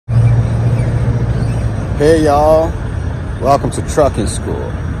Hey y'all, welcome to Trucking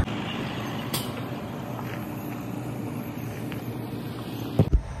School.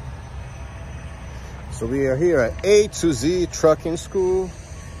 So we are here at A to Z Trucking School,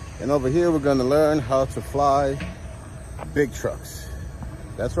 and over here we're going to learn how to fly big trucks.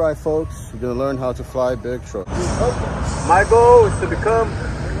 That's right folks, we're going to learn how to fly big trucks. My goal is to become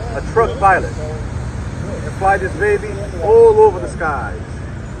a truck pilot and fly this baby all over the skies.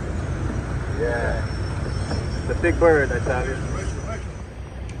 Yeah. The big bird, I tell you.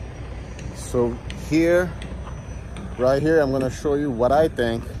 So here, right here, I'm going to show you what I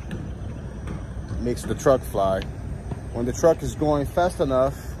think makes the truck fly. When the truck is going fast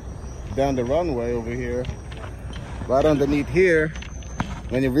enough down the runway over here, right underneath here,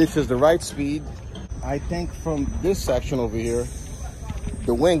 when it reaches the right speed, I think from this section over here,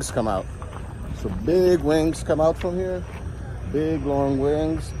 the wings come out. So big wings come out from here, big long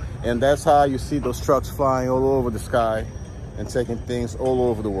wings. And that's how you see those trucks flying all over the sky and taking things all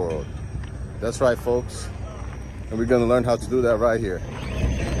over the world. That's right, folks. And we're gonna learn how to do that right here.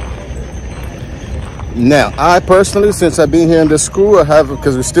 Now, I personally, since I've been here in this school,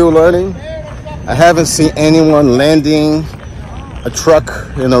 because we're still learning, I haven't seen anyone landing a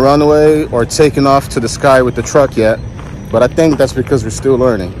truck in a runway or taking off to the sky with the truck yet. But I think that's because we're still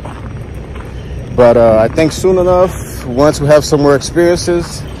learning. But I think soon enough, once we have some more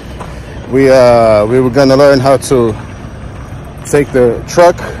experiences, we were gonna learn how to take the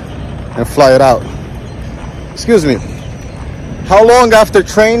truck and fly it out. Excuse me. How long after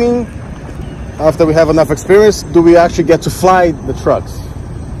training, after we have enough experience, do we actually get to fly the trucks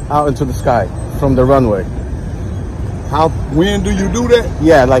out into the sky from the runway? When do you do that?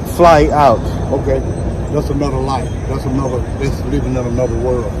 Yeah, like fly out. Okay, that's another life. That's living in another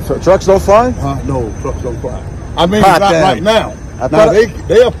world. So trucks don't fly? No, trucks don't fly. I mean, not right now. Now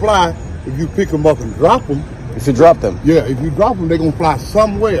they'll fly if you pick them up and drop them. If you drop them? Yeah, if you drop them, they're gonna fly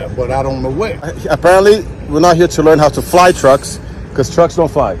somewhere, but I don't know where. Apparently, we're not here to learn how to fly trucks, because trucks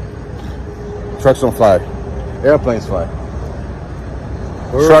don't fly. Trucks don't fly. Airplanes fly.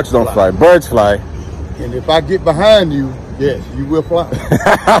 Trucks don't fly. Birds fly. And if I get behind you, yes, you will fly.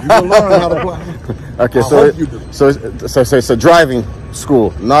 You will learn how to fly. Okay, so it's a driving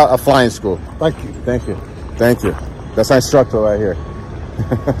school, not a flying school. Thank you. Thank you. Thank you. That's my instructor right here.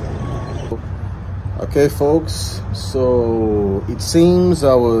 Okay, folks, so it seems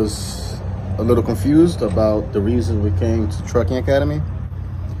I was a little confused about the reason we came to Trucking Academy.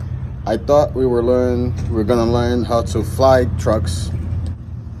 I thought we were gonna learn how to fly trucks,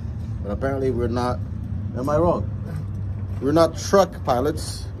 but apparently we're not. Am I wrong? We're not truck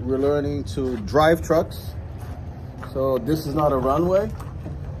pilots. We're learning to drive trucks. So this is not a runway.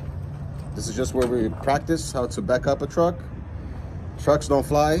 This is just where we practice how to back up a truck. Trucks don't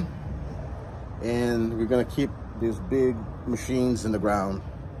fly. And we're gonna keep these big machines in the ground.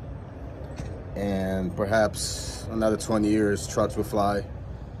 And perhaps another 20 years, trucks will fly.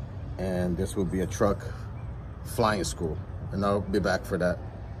 And this will be a truck flying school. And I'll be back for that.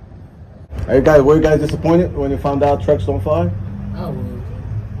 Were you guys disappointed when you found out trucks don't fly? I was.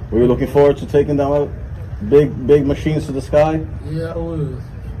 Were you looking forward to taking down big machines to the sky? Yeah, I was.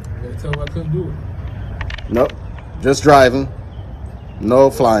 They told me I couldn't do it. Nope. Just driving. No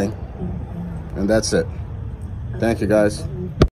flying. And that's it. Thank you, guys.